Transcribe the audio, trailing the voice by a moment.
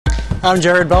I'm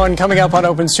Jared Bowen. Coming up on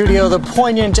Open Studio, the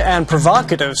poignant and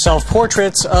provocative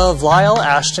self-portraits of Lyle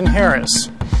Ashton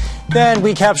Harris. Then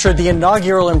we captured the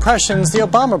inaugural impressions the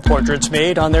Obama portraits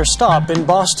made on their stop in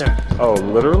Boston. Oh,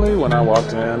 literally, when I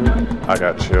walked in, I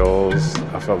got chills.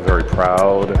 I felt very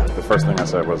proud. The first thing I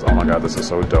said was, oh my God, this is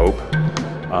so dope.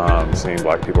 Seeing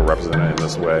black people represented in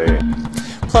this way.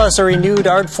 Plus, a renewed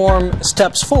art form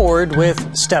steps forward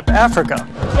with Step Afrika.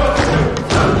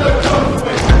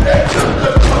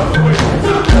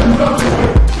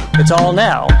 It's all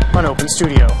now on Open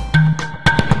Studio.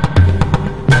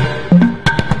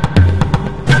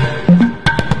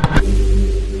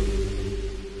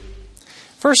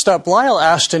 First up, Lyle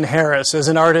Ashton Harris is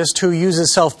an artist who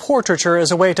uses self-portraiture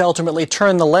as a way to ultimately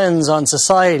turn the lens on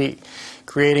society,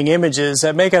 creating images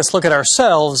that make us look at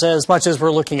ourselves as much as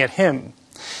we're looking at him.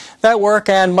 That work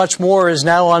and much more is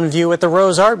now on view at the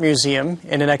Rose Art Museum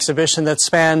in an exhibition that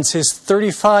spans his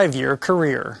 35-year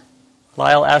career.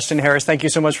 Lyle Ashton Harris, thank you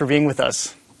so much for being with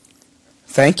us.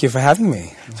 Thank you for having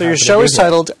me. So your show is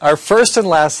titled Our First and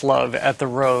Last Love at the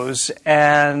Rose,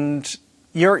 and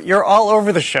you're all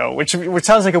over the show, which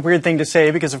sounds like a weird thing to say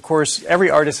because, of course, every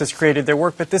artist has created their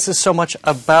work, but this is so much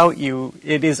about you.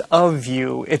 It is of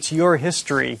you. It's your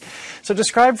history. So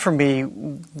describe for me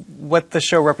what the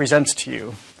show represents to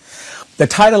you. The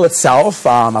title itself,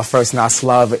 Our First and Last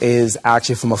Love, is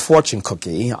actually from a fortune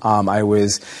cookie. I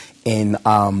was in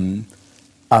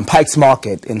Pike's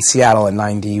Market in Seattle in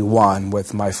 '91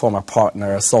 with my former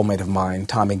partner, a soulmate of mine,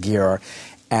 Tommy Gear,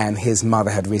 and his mother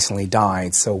had recently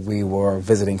died, so we were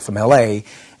visiting from LA,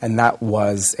 and that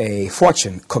was a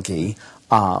fortune cookie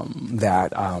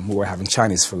that we were having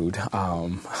Chinese food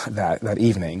that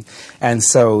evening. And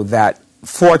so that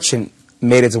fortune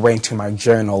made its way into my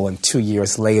journal, and 2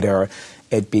 years later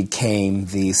it became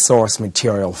the source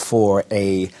material for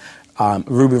a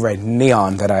ruby red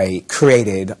neon that I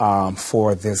created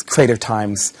for this Creative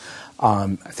Times, I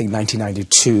think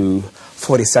 1992,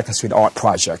 42nd Street Art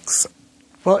Projects.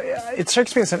 Well, it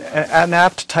strikes me as an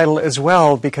apt title as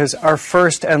well, because Our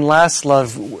First and Last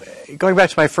Love, going back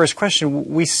to my first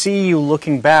question, we see you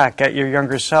looking back at your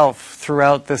younger self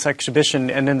throughout this exhibition,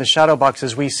 and in the shadow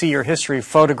boxes we see your history,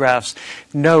 photographs,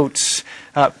 notes,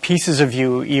 pieces of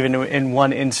you even in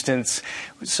one instance.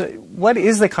 So what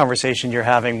is the conversation you're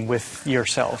having with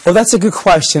yourself? Well, that's a good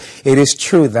question. It is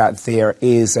true that there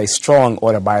is a strong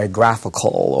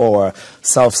autobiographical or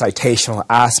self-citational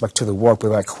aspect to the work, but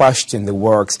without question the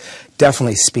works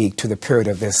definitely speak to the period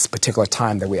of this particular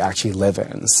time that we actually live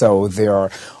in. So there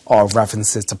are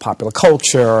references to popular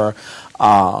culture,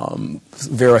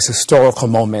 various historical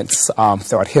moments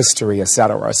throughout history,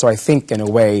 etc. So I think in a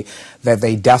way that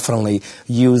they definitely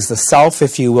use the self,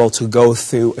 if you will, to go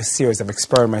through a series of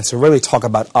experiments to really talk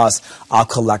about us, our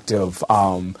collective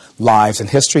lives and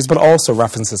histories, but also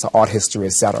references to art history,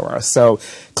 etc. So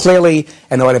clearly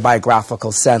an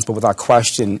autobiographical sense, but without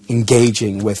question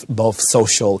engaging with both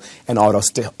social and art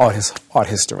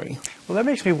history. Well, that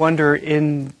makes me wonder,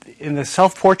 in the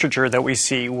self-portraiture that we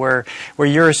see, where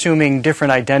you're assuming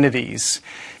different identities,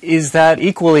 is that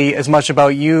equally as much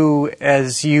about you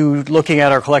as you looking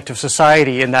at our collective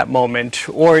society in that moment,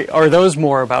 or are those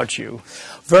more about you?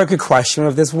 Very good question.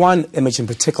 If there's one image in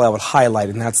particular I would highlight,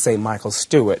 and that's St. Michael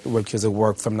Stewart, which is a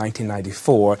work from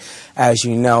 1994. As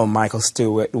you know, Michael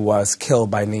Stewart was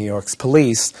killed by New York's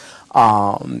police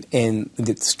in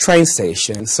the train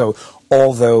station. So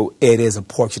although it is a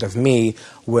portrait of me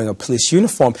wearing a police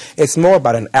uniform, it's more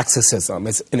about an exorcism.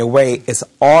 It's, in a way, it's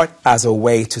art as a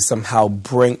way to somehow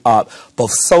bring up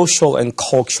both social and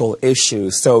cultural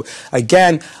issues. So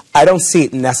again, I don't see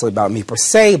it necessarily about me per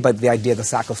se, but the idea of the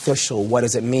sacrificial, what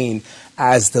does it mean?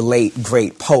 As the late,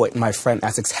 great poet, my friend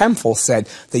Essex Hemphill said,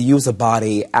 they use a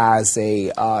body as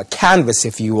a canvas,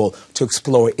 if you will, to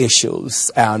explore issues.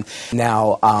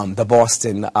 Now the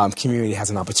Boston community has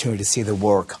an opportunity to see the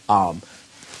work,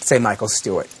 St. Michael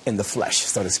Stewart, in the flesh,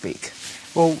 so to speak.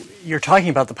 Well, you're talking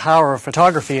about the power of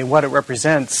photography and what it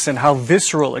represents and how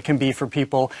visceral it can be for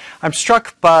people. I'm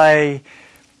struck by,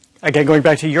 again, going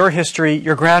back to your history,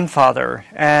 your grandfather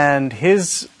and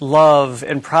his love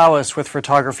and prowess with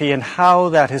photography and how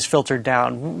that has filtered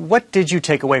down. What did you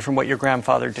take away from what your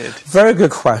grandfather did? Very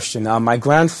good question. My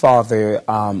grandfather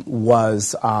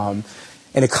was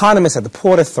an economist at the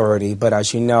Port Authority, but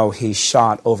as you know, he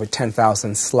shot over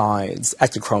 10,000 slides,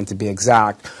 Echtachrome to be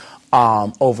exact,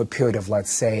 over a period of,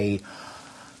 let's say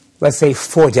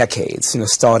 4 decades,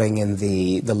 starting in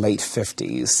the late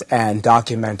 50s, and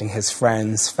documenting his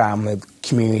friends, family,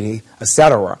 community,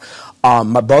 etc.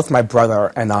 both my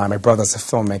brother and I, my brother's a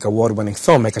filmmaker, award-winning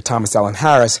filmmaker, Thomas Allen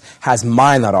Harris, has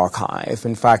mine that archive.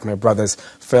 In fact, my brother's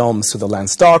films, Through the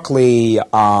Lens Darkly,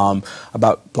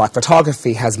 about black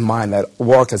photography, has mine that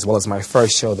work, as well as my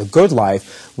first show, The Good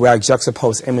Life, where I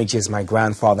juxtapose images my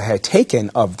grandfather had taken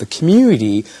of the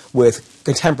community with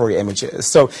contemporary images.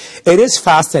 So it is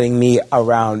fascinating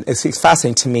it's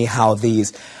fascinating to me how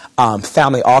these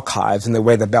family archives, and the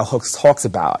way that Bell Hooks talks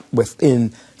about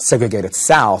within segregated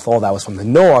South, all that was from the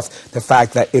North, the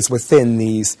fact that it's within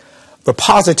these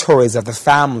repositories of the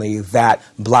family that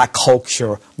black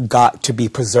culture got to be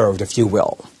preserved, if you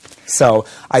will. So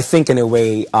I think in a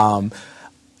way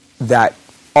that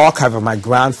archive of my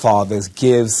grandfather's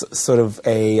gives sort of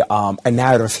a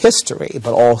narrative of history,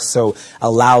 but also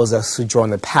allows us to draw on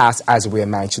the past as we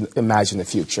imagine the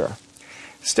future.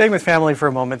 Staying with family for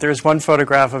a moment, there's one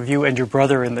photograph of you and your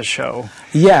brother in the show.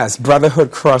 Yes, Brotherhood,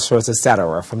 Crossroads,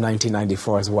 etc., from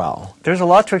 1994 as well. There's a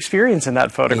lot to experience in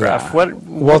that photograph. Yeah.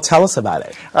 Well, tell us about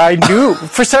it. I knew.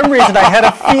 For some reason, I had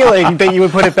a feeling that you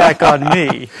would put it back on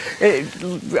me.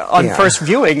 On first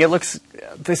viewing, it looks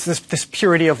this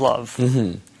purity of love.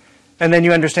 Mm-hmm. And then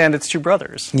you understand it's two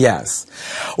brothers. Yes.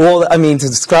 Well, I mean, to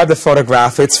describe the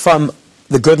photograph, it's from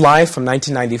The Good Life from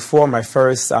 1994, my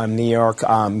first New York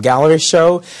gallery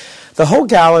show. The whole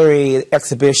gallery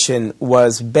exhibition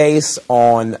was based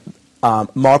on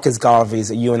Marcus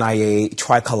Garvey's UNIA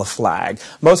tricolor flag.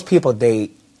 Most people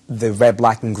date the red,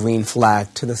 black, and green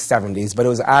flag to the 70s, but it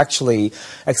was actually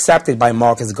accepted by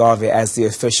Marcus Garvey as the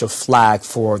official flag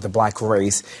for the black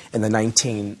race in the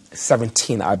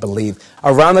 1917, I believe.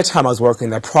 Around the time I was working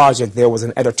on that project, there was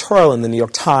an editorial in the New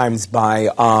York Times by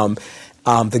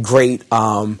the great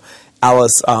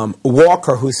Alice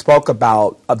Walker, who spoke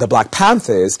about the Black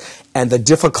Panthers and the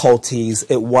difficulties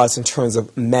it was in terms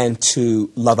of men to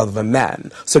love other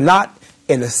men. So not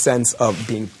in the sense of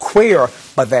being queer,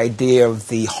 but the idea of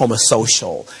the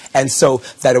homosocial. And so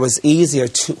that it was easier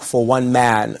for one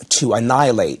man to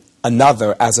annihilate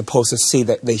another, as opposed to see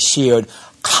that they shared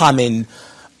common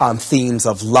themes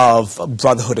of love,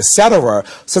 brotherhood, etc.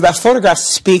 So that photograph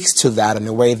speaks to that in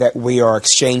a way that we are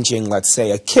exchanging, let's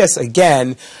say, a kiss.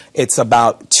 Again, it's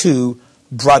about two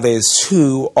brothers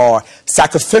who are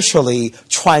sacrificially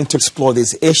trying to explore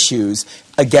these issues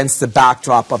against the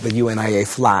backdrop of the UNIA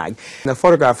flag. The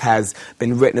photograph has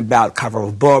been written about, cover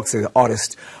of books, and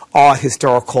art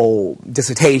historical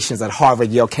dissertations at Harvard,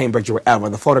 Yale, Cambridge, or wherever.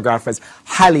 The photograph is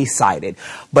highly cited.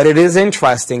 But it is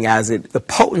interesting as the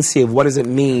potency of what does it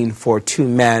mean for two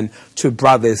men, two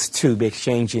brothers, to be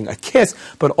exchanging a kiss,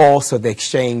 but also the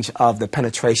exchange of the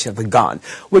penetration of the gun,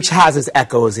 which has its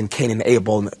echoes in Cain and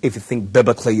Abel, if you think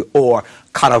biblically, or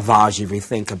Caravaggio, if you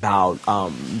think about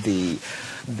the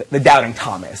Doubting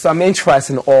Thomas. So I'm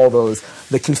interested in all those,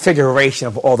 the configuration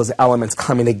of all those elements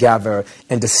coming together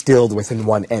and distilled within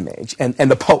one image, and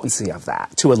the potency of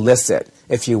that to elicit,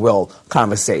 if you will,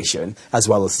 conversation as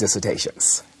well as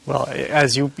dissertations. Well,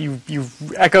 as you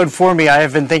echoed for me, I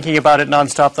have been thinking about it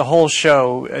nonstop the whole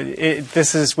show.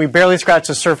 We barely scratched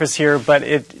the surface here, but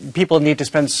people need to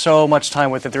spend so much time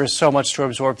with it. There is so much to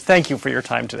absorb. Thank you for your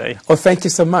time today. Well, thank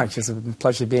you so much. It's a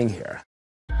pleasure being here.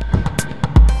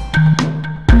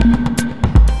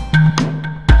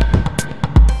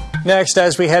 Next,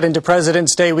 as we head into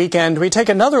President's Day weekend, we take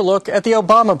another look at the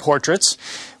Obama portraits,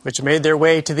 which made their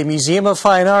way to the Museum of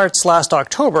Fine Arts last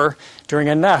October during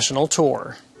a national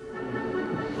tour.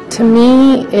 To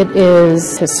me, it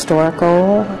is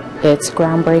historical. It's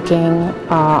groundbreaking.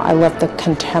 I love the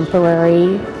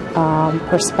contemporary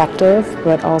perspective,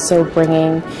 but also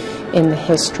bringing in the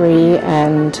history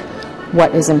and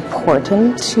what is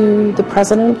important to the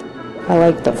president. I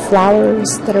like the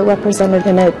flowers that are represented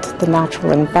in it, the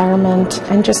natural environment,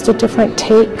 and just a different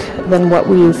take than what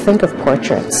we think of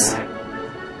portraits.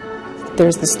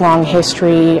 There's this long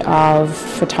history of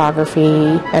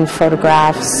photography and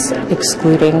photographs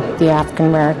excluding the African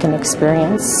American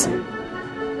experience.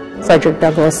 Frederick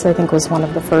Douglass, I think, was one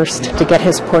of the first to get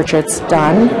his portraits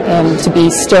done and to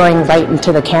be staring right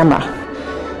into the camera.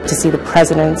 To see the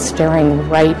president staring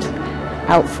right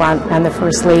out front and the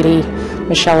First Lady,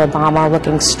 Michelle Obama,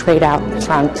 looking straight out in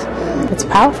front. It's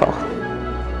powerful.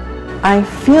 I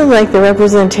feel like the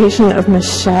representation of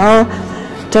Michelle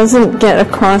doesn't get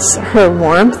across her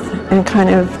warmth and kind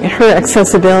of her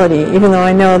accessibility, even though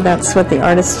I know that's what the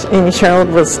artist Amy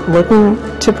Sherald was looking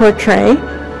to portray,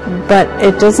 but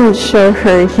it doesn't show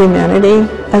her humanity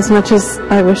as much as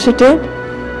I wish it did.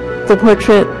 The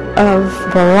portrait of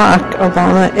Barack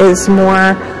Obama is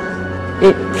more,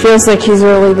 it feels like he's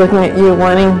really looking at you,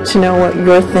 wanting to know what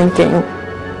you're thinking.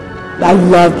 I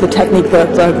loved the technique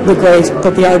that the grays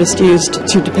that the artist used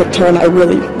to depict her, and I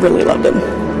really, really loved it.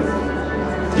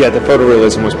 Yeah, the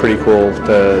photorealism was pretty cool.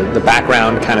 The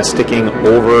background kind of sticking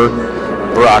over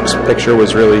Barack's picture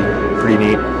was really pretty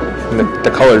neat. And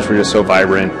the colors were just so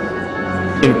vibrant.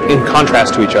 In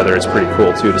contrast to each other, it's pretty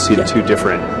cool too to see the two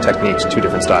different techniques, two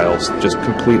different styles, just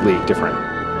completely different.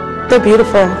 They're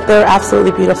beautiful. They're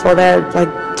absolutely beautiful. They're like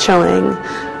chilling.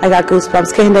 I got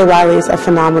goosebumps. Kehinde Wiley is a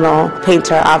phenomenal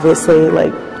painter, obviously.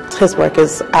 Like, his work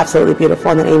is absolutely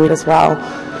beautiful, and then Amy as well.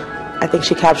 I think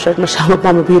she captured Michelle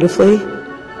Obama beautifully.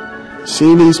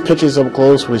 Seeing these pictures up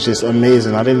close was just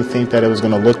amazing. I didn't think that it was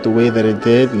going to look the way that it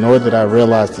did, nor did I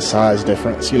realize the size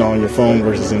difference, on your phone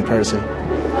versus in person.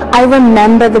 I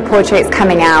remember the portraits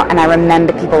coming out, and I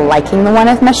remember people liking the one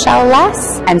of Michelle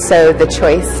less, and so the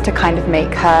choice to kind of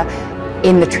make her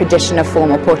in the tradition of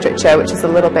formal portraiture, which is a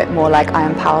little bit more like I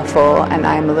am powerful and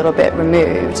I am a little bit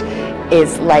removed,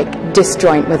 is like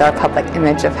disjoint with our public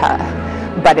image of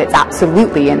her. But it's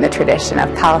absolutely in the tradition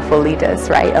of powerful leaders,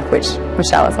 right, of which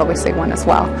Michelle is obviously one as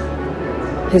well.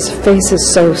 His face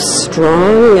is so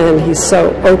strong, and he's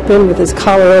so open, with his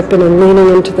collar open and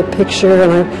leaning into the picture.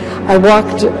 And I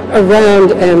walked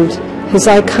around, and his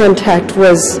eye contact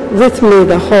was with me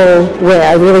the whole way.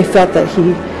 I really felt that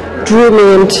he drew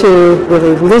me into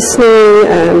really listening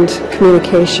and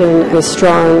communication in a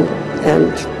strong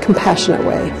and compassionate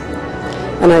way.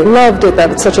 And I loved it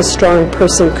that such a strong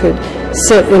person could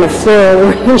sit in a floral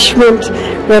arrangement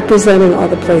representing all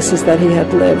the places that he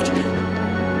had lived.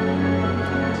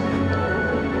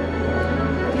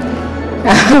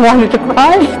 I wanted to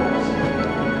cry.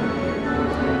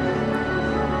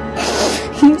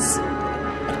 He's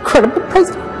an incredible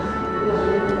president.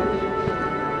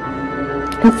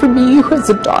 And for me, who has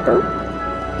a daughter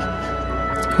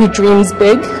who dreams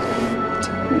big,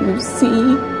 to see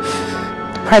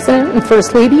the President and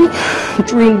First Lady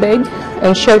dream big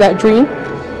and share that dream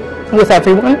with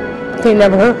everyone. They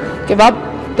never give up,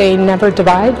 they never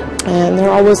divide, and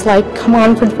they're always like, come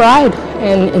on for the ride,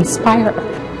 and inspire.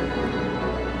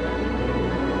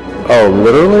 Oh,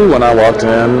 literally when I walked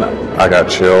in, I got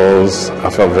chills. I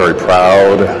felt very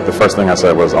proud. The first thing I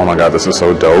said was, oh my God, this is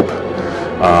so dope.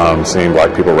 Seeing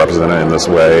black people represented in this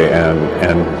way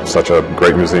and such a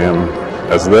great museum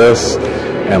as this,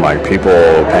 and like people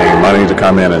paying money to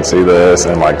come in and see this,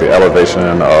 and like the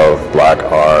elevation of black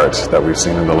art that we've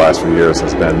seen in the last few years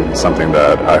has been something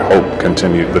that I hope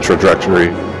continue the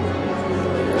trajectory.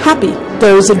 Happy.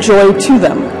 There's a joy to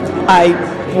them. I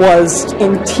was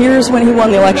in tears when he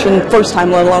won the election first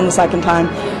time, let alone the second time,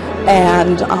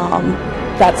 and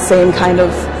that same kind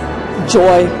of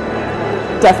joy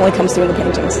definitely comes through in the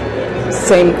paintings.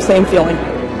 Same feeling.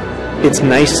 It's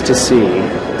nice to see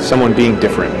someone being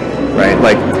different, right?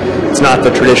 Like, it's not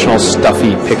the traditional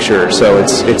stuffy picture, so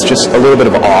it's just a little bit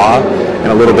of awe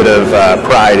and a little bit of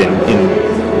pride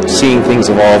in seeing things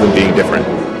evolve and being different.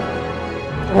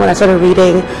 When I started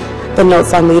reading the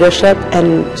notes on leadership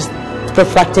and just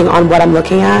reflecting on what I'm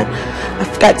looking at,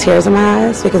 I've got tears in my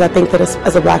eyes, because I think that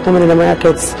as a black woman in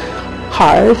America, it's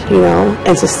hard,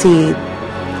 and to see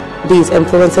these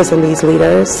influences and these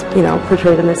leaders,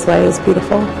 portrayed in this way is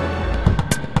beautiful.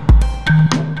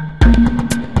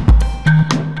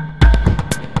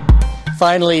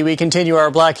 Finally, we continue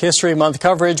our Black History Month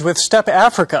coverage with Step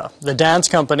Afrika, the dance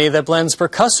company that blends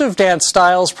percussive dance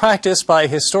styles practiced by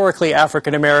historically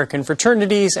African American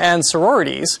fraternities and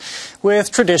sororities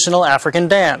with traditional African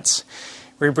dance.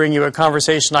 We bring you a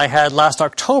conversation I had last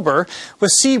October with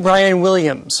C. Brian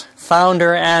Williams,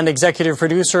 founder and executive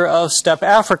producer of Step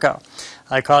Afrika.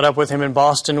 I caught up with him in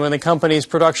Boston when the company's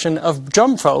production of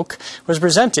Drumfolk was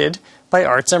presented by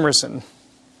Arts Emerson.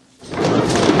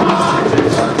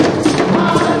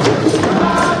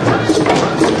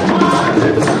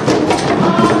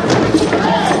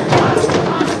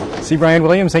 C. Brian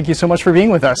Williams, thank you so much for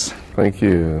being with us. Thank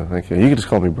you. Thank you. You can just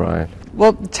call me Brian.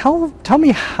 Well, tell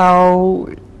me how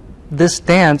this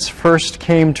dance first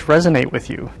came to resonate with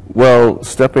you. Well,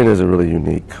 stepping is a really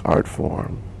unique art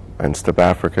form, and Step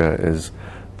Afrika is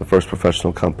the first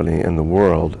professional company in the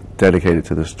world dedicated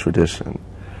to this tradition.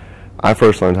 I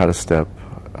first learned how to step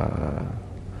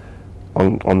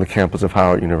on the campus of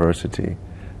Howard University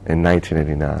in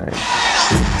 1989.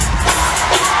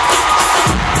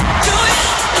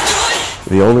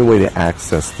 The only way to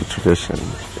access the tradition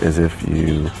is if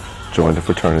you joined a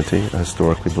fraternity, a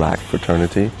historically black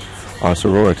fraternity, or a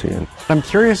sorority. I'm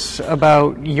curious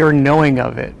about your knowing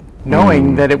of it,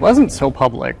 knowing that it wasn't so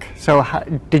public. So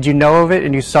did you know of it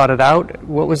and you sought it out?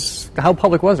 How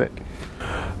public was it?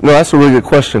 No, that's a really good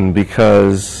question,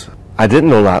 because I didn't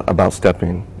know a lot about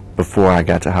stepping before I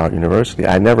got to Howard University.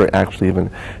 I never actually even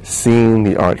seen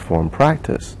the art form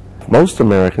practiced. Most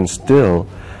Americans still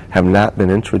have not been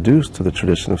introduced to the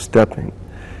tradition of stepping,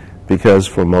 because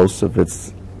for most of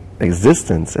its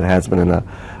existence it has been in a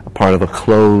part of a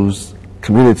closed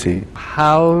community.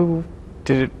 How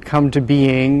did it come to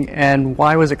being, and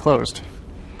why was it closed?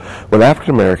 When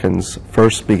African Americans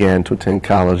first began to attend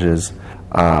colleges,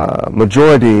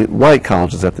 majority white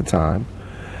colleges at the time,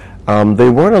 they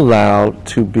weren't allowed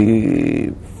to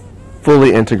be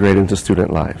fully integrated into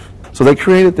student life. So they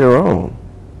created their own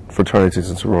fraternities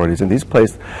and sororities, and these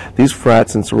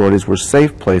frats and sororities were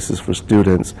safe places for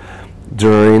students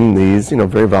during these,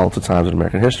 very volatile times in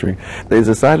American history. They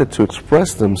decided to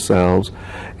express themselves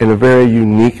in a very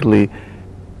uniquely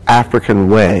African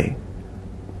way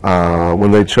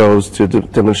when they chose to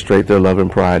demonstrate their love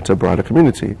and pride to a broader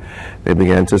community. They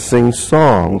began to sing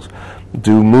songs,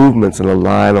 do movements in a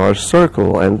line or a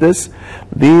circle, and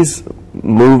these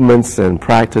movements and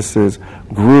practices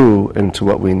grew into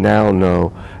what we now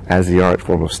know as the art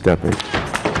form of stepping.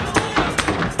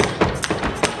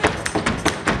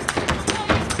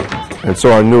 And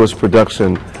so our newest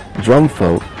production, Drum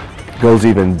Folk, goes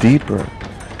even deeper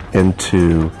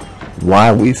into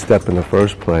why we step in the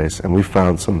first place, and we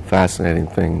found some fascinating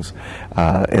things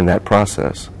in that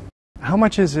process. How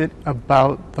much is it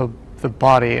about the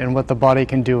body and what the body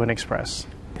can do and express?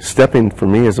 Stepping for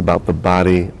me is about the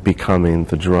body becoming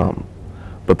the drum.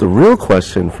 But the real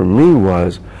question for me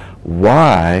was,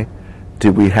 why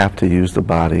did we have to use the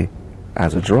body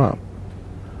as a drum?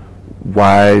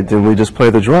 Why didn't we just play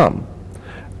the drum?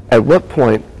 At what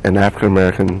point in African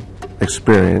American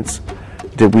experience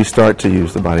did we start to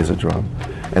use the body as a drum?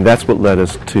 And that's what led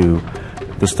us to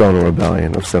the Stoner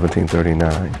Rebellion of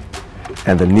 1739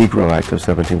 and the Negro Act of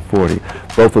 1740.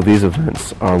 Both of these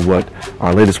events are what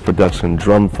our latest production,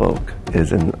 Drum Folk,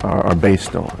 are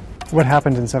based on. What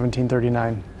happened in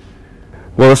 1739?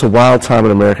 Well, it's a wild time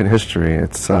in American history.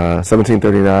 It's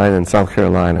 1739 in South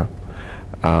Carolina.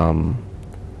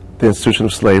 The institution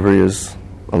of slavery is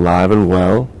alive and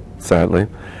well, sadly,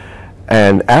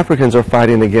 and Africans are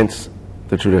fighting against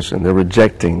the tradition. They're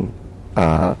rejecting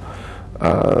the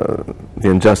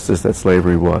injustice that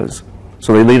slavery was.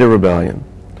 So they lead a rebellion.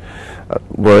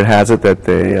 Word has it that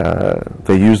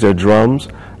they use their drums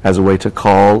as a way to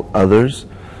call others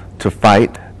to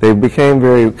fight. They became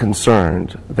very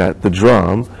concerned that the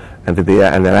drum and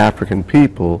that African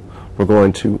people were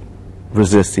going to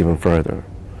resist even further.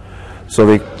 So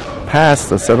they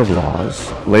passed a set of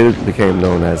laws, later became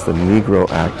known as the Negro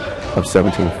Act of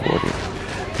 1740,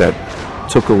 that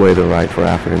took away the right for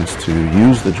Africans to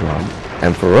use the drum.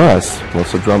 And for us,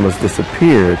 once the drum has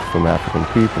disappeared from African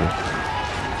people,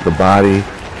 the body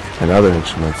and other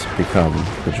instruments become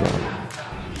the drum.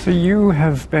 So you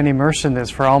have been immersed in this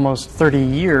for almost 30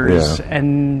 years, Yeah.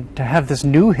 and to have this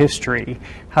new history,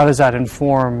 how does that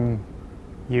inform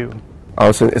you? Oh,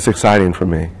 it's exciting for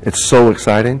me. It's so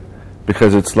exciting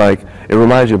because it's like, it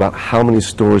reminds you about how many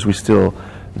stories we still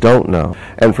don't know.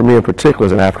 And for me in particular,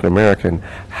 as an African American,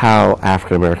 how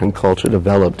African American culture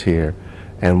developed here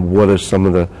and what are some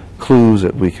of the clues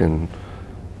that we can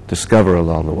discover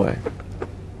along the way.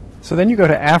 So then you go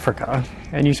to Africa,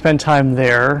 and you spend time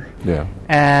there, Yeah.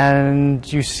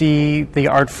 and you see the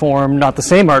art form, not the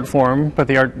same art form, but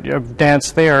the art of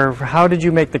dance there. How did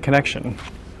you make the connection?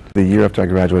 The year after I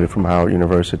graduated from Howard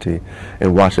University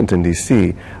in Washington,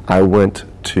 D.C., I went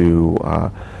to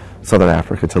Southern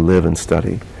Africa to live and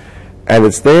study. And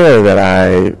it's there that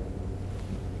I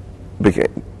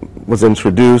was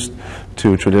introduced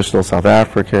to traditional South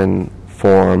African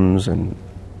forms and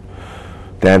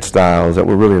dance styles that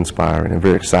were really inspiring and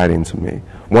very exciting to me.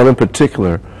 One in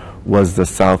particular was the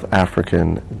South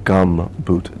African gum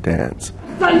boot dance.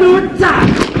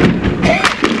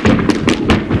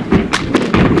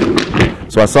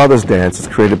 So I saw this dance. It's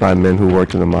created by men who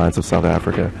worked in the mines of South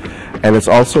Africa. And it's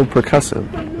also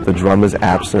percussive. The drum is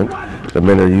absent. The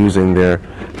men are using their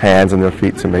hands and their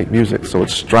feet to make music. So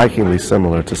it's strikingly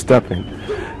similar to stepping.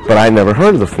 But I never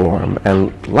heard of the form.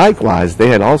 And likewise, they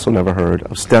had also never heard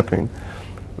of stepping.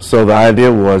 So the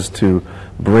idea was to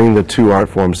bring the two art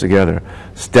forms together.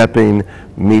 Stepping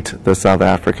meet the South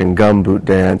African gum boot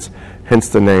dance, hence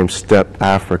the name Step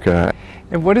Afrika.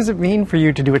 And what does it mean for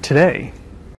you to do it today?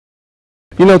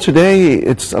 You know, today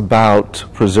it's about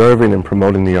preserving and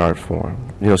promoting the art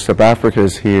form. You know, Step Afrika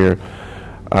is here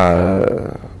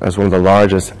as one of the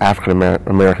largest African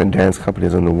American dance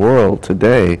companies in the world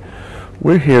today.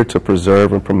 We're here to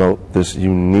preserve and promote this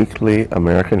uniquely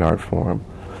American art form.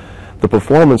 The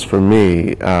performance for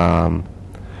me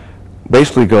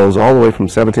basically goes all the way from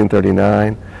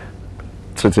 1739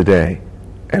 to today.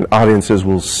 and audiences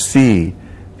will see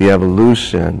the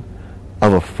evolution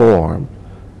of a form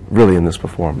really in this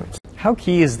performance. How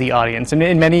key is the audience? And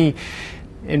in many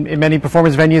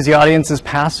performance venues, the audience is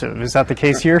passive. Is that the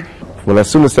case here? Well,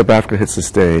 as soon as Step Afrika hits the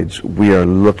stage, we are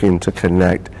looking to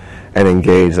connect and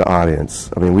engage the audience.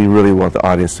 I mean, we really want the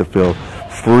audience to feel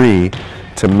free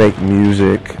to make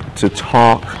music, to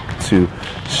talk, to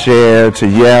share, to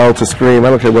yell, to scream. I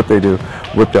don't care what they do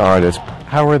with the artist.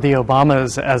 How were the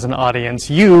Obamas as an audience?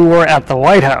 You were at the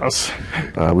White House.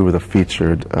 We were the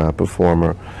featured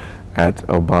performer at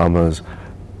Obama's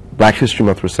Black History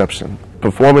Month reception.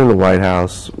 Performing in the White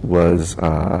House was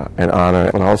an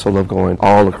honor, and I also love going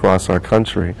all across our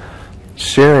country,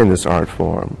 sharing this art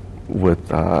form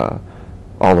with all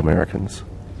Americans.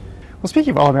 Well,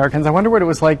 speaking of all Americans, I wonder what it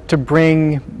was like to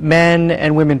bring men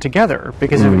and women together,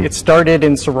 because it started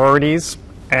in sororities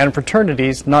and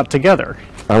fraternities, not together.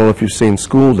 I don't know if you've seen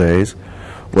School Days.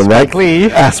 When Spike Lee.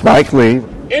 Spike Lee.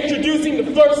 Introducing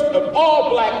the first of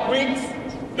all black Greeks,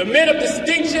 the men of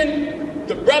distinction,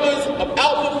 the brothers of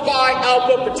Alpha Phi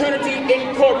Alpha Fraternity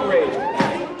Incorporated.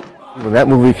 When that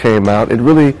movie came out, it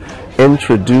really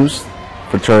introduced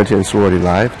fraternity and sorority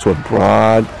life to a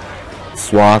broad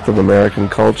swath of American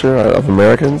culture, of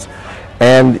Americans,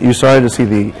 and you started to see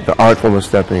the art form of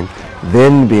stepping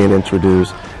then being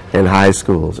introduced in high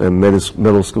schools and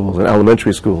middle schools and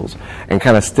elementary schools, and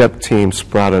kind of step teams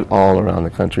sprouted all around the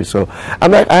country. So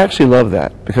I actually love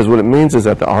that, because what it means is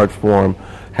that the art form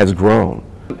has grown.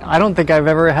 I don't think I've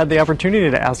ever had the opportunity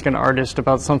to ask an artist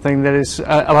about something that is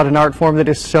about an art form that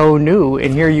is so new,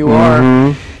 and here you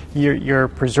are. You're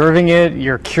preserving it,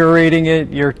 you're curating it,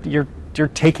 you're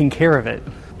taking care of it.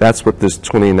 That's what this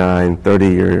 29,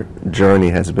 30-year journey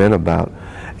has been about,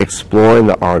 exploring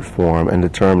the art form and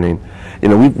determining, you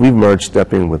know, we've merged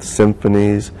stepping with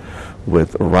symphonies,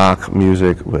 with rock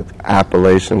music, with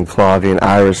Appalachian clogging,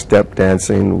 Irish step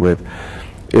dancing, with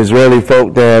Israeli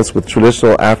folk dance, with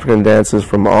traditional African dances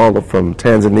from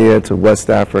Tanzania to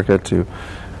West Africa to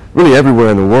really everywhere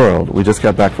in the world. We just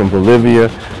got back from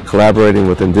Bolivia, collaborating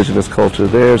with indigenous culture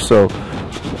there. So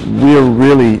we're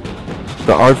really,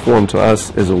 the art form to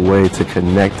us is a way to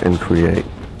connect and create.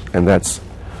 And that's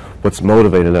what's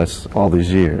motivated us all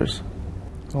these years.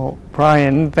 Well,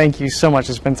 Brian, thank you so much.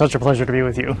 It's been such a pleasure to be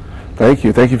with you. Thank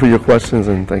you. Thank you for your questions,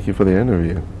 and thank you for the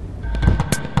interview.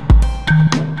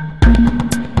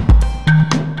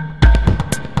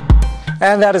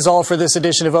 And that is all for this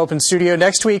edition of Open Studio.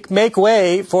 Next week, make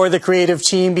way for the creative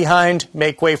team behind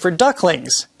Make Way for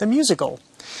Ducklings, the musical.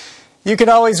 You can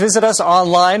always visit us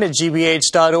online at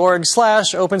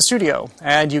gbh.org/openstudio.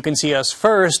 And you can see us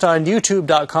first on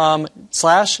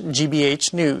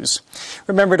youtube.com/gbhnews.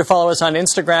 Remember to follow us on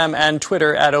Instagram and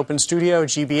Twitter at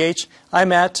OpenStudioGBH.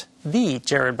 I'm at the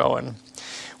Jared Bowen.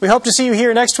 We hope to see you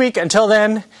here next week. Until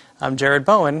then, I'm Jared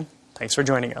Bowen. Thanks for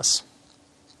joining us.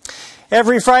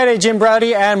 Every Friday, Jim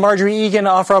Browdy and Marjorie Egan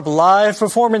offer up live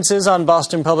performances on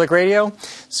Boston Public Radio.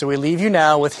 So we leave you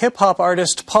now with hip-hop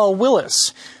artist Paul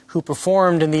Willis, who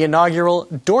performed in the inaugural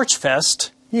Dorchfest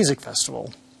Music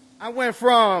Festival. I went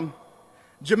from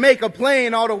Jamaica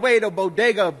Plain all the way to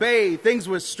Bodega Bay. Things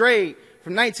were straight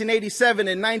from 1987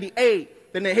 and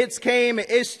 98. Then the hits came and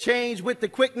it's changed with the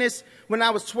quickness. When I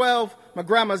was 12, my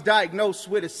grandma's diagnosed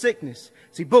with a sickness.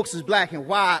 See, books is black and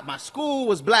white. My school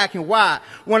was black and white.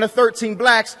 One of 13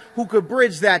 blacks who could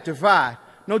bridge that divide.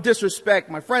 No disrespect,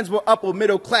 my friends were upper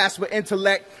middle class with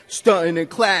intellect, stunting in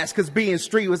class, cause being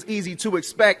street was easy to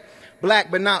expect. Black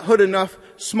but not hood enough,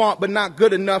 smart but not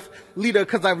good enough, leader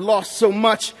cause I've lost so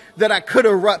much that I could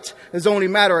erupt. It's only a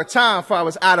matter of time before I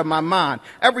was out of my mind.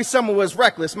 Every summer was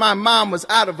reckless, my mom was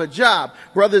out of a job.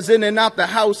 Brothers in and out the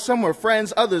house, some were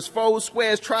friends, others foes.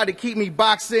 Squares try to keep me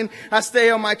boxed in, I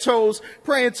stay on my toes,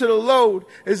 praying to the Lord.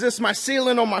 Is this my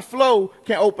ceiling or my flow?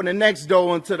 Can't open the next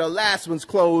door until the last one's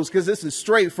closed, cause this is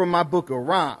straight from my book of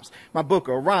rhymes. My book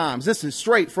of rhymes, this is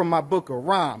straight from my book of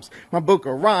rhymes. My book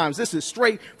of rhymes, this is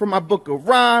straight from my book of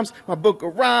rhymes. My book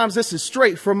of rhymes, this is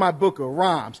straight from my book of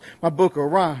rhymes. My book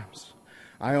of rhymes.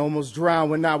 I almost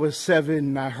drowned when I was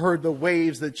 7. I heard the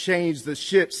waves that changed the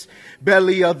ship's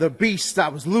belly of the beast. I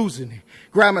was losing it.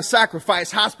 Grandma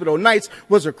sacrificed hospital nights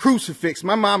was a crucifix.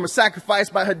 My mom was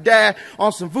sacrificed by her dad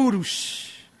on some voodoo shh.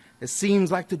 It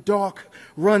seems like the dark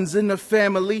runs in the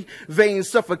family. Veins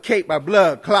suffocate my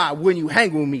blood clot when you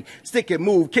hang with me. Stick and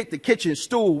move, kick the kitchen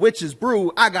stool, witches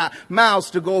brew. I got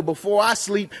miles to go before I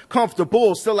sleep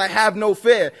comfortable. Still I have no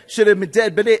fear. Should have been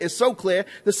dead, but it is so clear.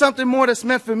 There's something more that's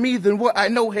meant for me than what I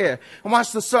know here. And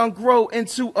watch the sun grow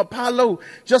into Apollo.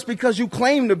 Just because you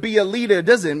claim to be a leader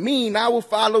doesn't mean I will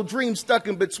follow. Dreams stuck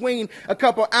in between a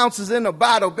couple ounces in a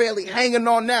bottle, barely hanging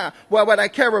on now. What would I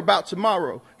care about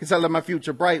tomorrow? Cause I love my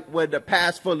future bright with the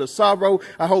past full of sorrow.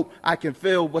 I hope I can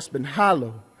feel what's been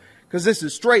hollow. Cause this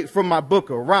is straight from my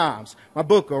book of rhymes. My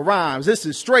book of rhymes. This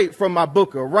is straight from my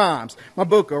book of rhymes. My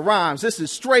book of rhymes. This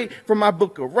is straight from my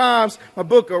book of rhymes. My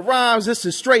book of rhymes. This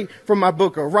is straight from my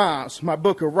book of rhymes. My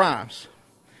book of rhymes.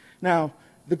 Now,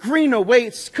 the green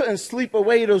awaits, couldn't sleep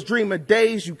away those dreamer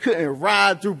days. You couldn't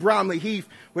ride through Bromley Heath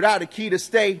without a key to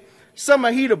stay.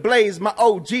 Summer heat ablaze, my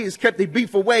OGs kept their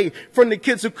beef away from the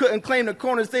kids who couldn't claim the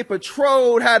corners they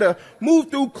patrolled. Had to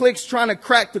move through cliques trying to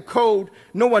crack the code.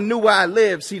 No one knew where I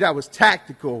lived, see that was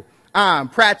tactical. I'm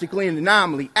practically an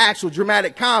anomaly, actual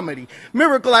dramatic comedy.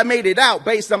 Miracle I made it out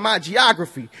based on my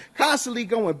geography. Constantly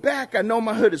going back, I know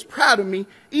my hood is proud of me.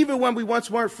 Even when we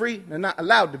once weren't free and not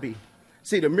allowed to be.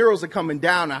 See, the murals are coming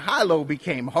down and Hilo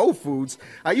became Whole Foods.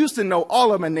 I used to know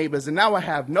all of my neighbors and now I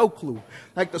have no clue.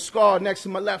 Like the scar next to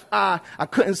my left eye, I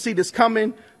couldn't see this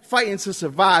coming. Fighting to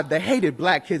survive, they hated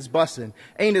black kids busing.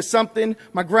 Ain't it something?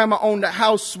 My grandma owned a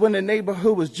house when the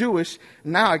neighborhood was Jewish.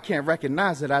 Now I can't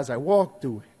recognize it as I walk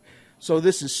through it. So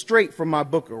this is straight from my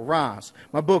book of rhymes.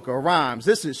 My book of rhymes.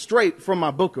 This is straight from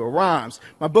my book of rhymes.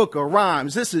 My book of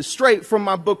rhymes. This is straight from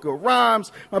my book of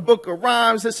rhymes. My book of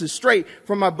rhymes. This is straight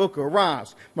from my book of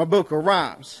rhymes. My book of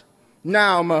rhymes.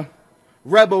 Now I'm a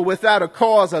rebel without a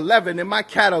cause, 11 in my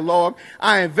catalog.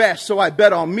 I invest, so I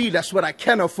bet on me. That's what I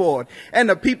can afford.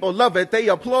 And the people love it. They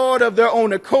applaud of their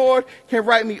own accord. Can't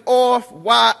write me off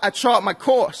while I chart my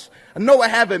course. I know I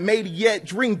haven't made it yet.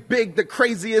 Dream big, the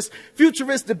craziest.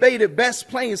 Futurists debated best.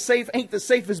 Playing safe ain't the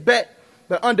safest bet.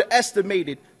 But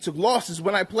underestimated. Took losses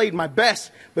when I played my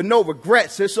best. But no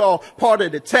regrets. It's all part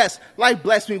of the test. Life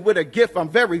blessed me with a gift. I'm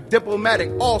very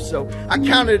diplomatic also. I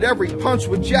counted every punch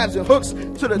with jabs and hooks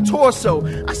to the torso.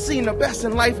 I seen the best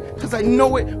in life because I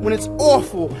know it when it's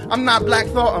awful. I'm not black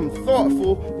thought, I'm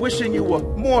thoughtful. Wishing you were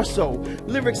more so.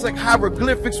 Lyrics like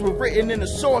hieroglyphics were written in the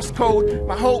source code.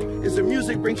 My hope is the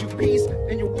music brings you peace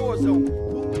in your war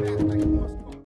zone.